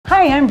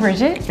Hi, I'm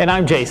Bridget. And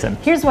I'm Jason.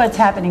 Here's what's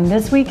happening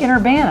this week in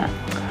Urbana.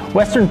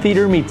 Western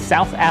theater meets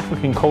South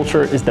African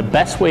culture is the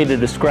best way to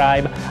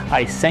describe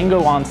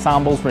Isango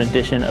Ensemble's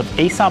rendition of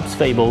Aesop's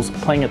Fables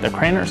playing at the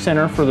Cranert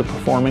Center for the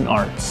Performing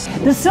Arts.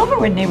 The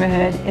Silverwood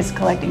neighborhood is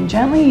collecting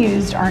gently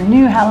used or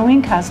new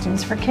Halloween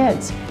costumes for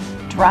kids.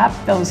 Drop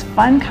those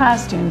fun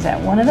costumes at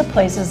one of the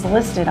places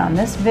listed on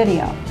this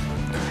video.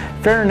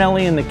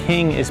 Farinelli and the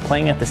King is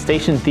playing at the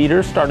Station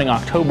Theater starting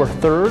October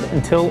 3rd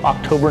until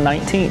October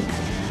 19th.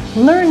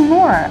 Learn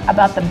more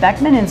about the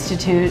Beckman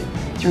Institute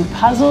through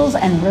puzzles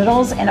and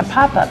riddles and a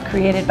pop-up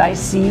created by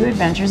CU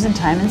Adventures in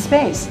Time and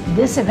Space.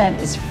 This event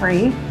is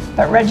free,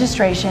 but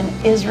registration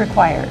is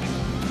required.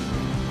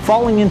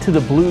 Falling into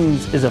the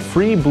Blues is a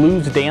free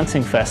blues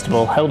dancing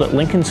festival held at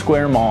Lincoln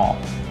Square Mall.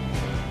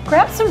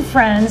 Grab some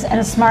friends and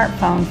a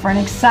smartphone for an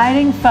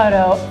exciting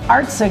photo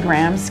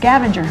artsogram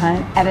scavenger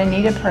hunt at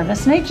Anita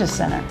Purvis Nature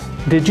Center.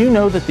 Did you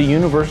know that the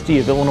University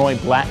of Illinois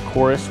Black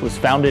Chorus was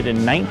founded in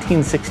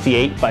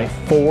 1968 by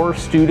 4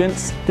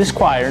 students? This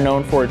choir,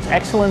 known for its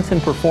excellence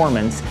in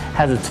performance,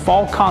 has its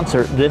fall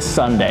concert this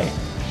Sunday.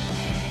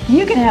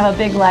 You can have a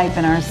big life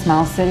in our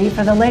small city.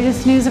 For the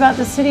latest news about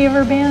the city of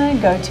Urbana,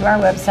 go to our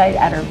website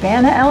at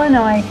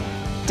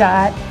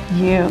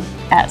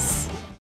urbanaillinois.us.